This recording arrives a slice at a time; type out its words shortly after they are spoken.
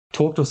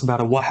talk to us about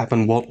it. What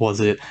happened? What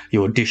was it?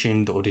 You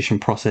auditioned, the audition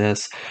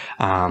process.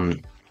 Um,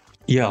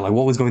 yeah, like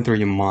what was going through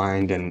your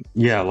mind, and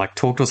yeah, like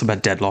talk to us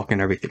about Deadlock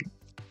and everything.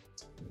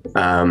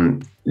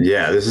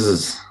 Yeah, this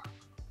is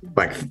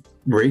like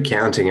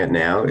recounting it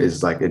now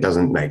is like, it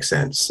doesn't make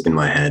sense in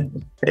my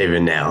head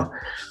even now.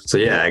 So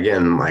yeah,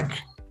 again, like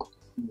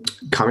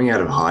coming out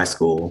of high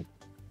school,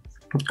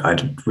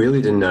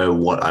 really didn't know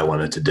what I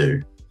wanted to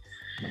do,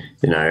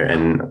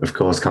 and of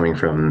course, coming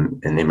from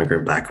an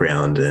immigrant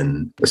background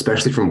and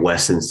especially from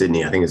Western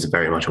Sydney, I think it's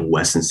very much a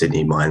Western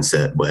Sydney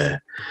mindset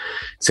where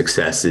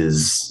success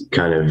is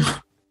kind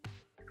of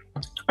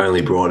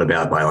only brought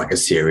about by like a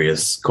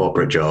serious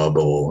corporate job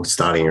or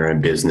starting your own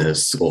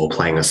business or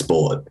playing a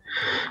sport.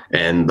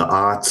 And the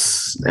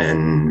arts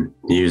and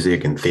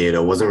music and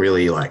theater wasn't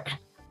really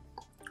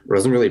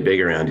big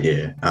around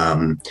here.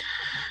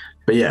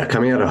 But yeah,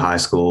 coming out of high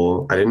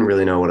school, I didn't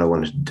really know what I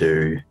wanted to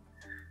do.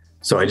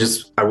 So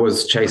I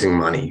was chasing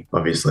money,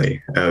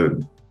 obviously.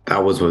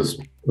 That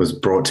was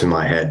brought to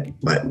my head,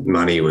 but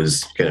money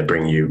was going to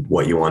bring you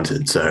what you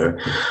wanted. So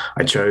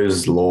I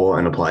chose law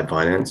and applied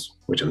finance,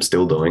 which I'm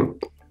still doing.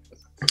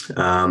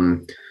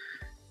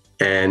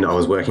 And I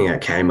was working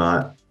at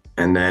Kmart,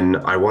 and then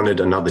I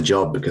wanted another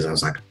job because I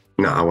was like,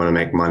 no, I want to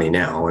make money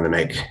now.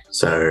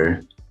 So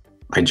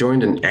I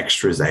joined an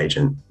extras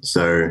agent.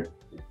 So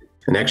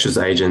an extras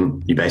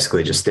agent, you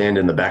basically just stand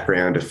in the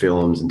background of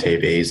films and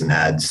TVs and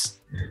ads.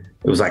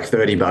 It was like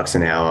 $30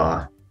 an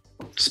hour,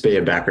 just be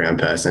a background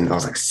person. I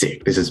was like,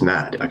 sick, this is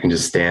mad. I can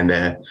just stand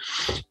there,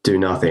 do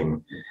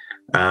nothing.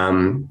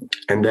 And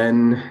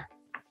then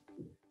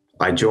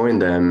I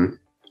joined them.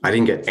 I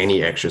didn't get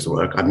any extras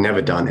work. I'd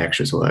never done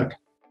extras work.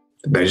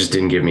 They just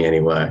didn't give me any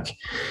work.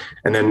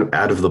 And then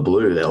out of the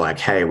blue, they're like,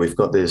 hey, we've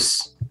got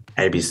this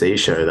ABC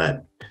show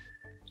that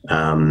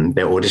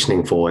they're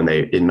auditioning for, and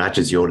it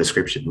matches your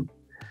description.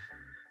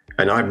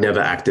 And I've never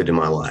acted in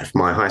my life.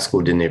 My high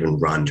school didn't even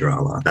run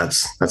drama.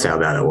 That's how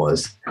bad it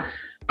was.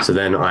 So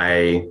then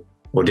I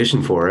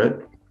auditioned for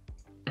it.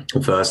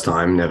 The first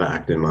time, never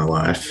acted in my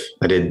life.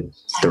 I did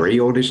 3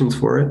 auditions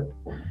for it,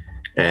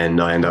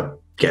 and I ended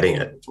up getting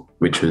it,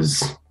 which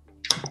was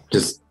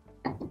just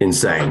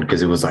insane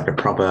because it was like a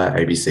proper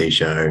ABC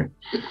show,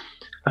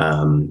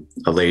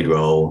 a lead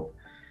role.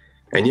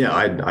 And yeah,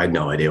 I had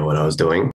no idea what I was doing.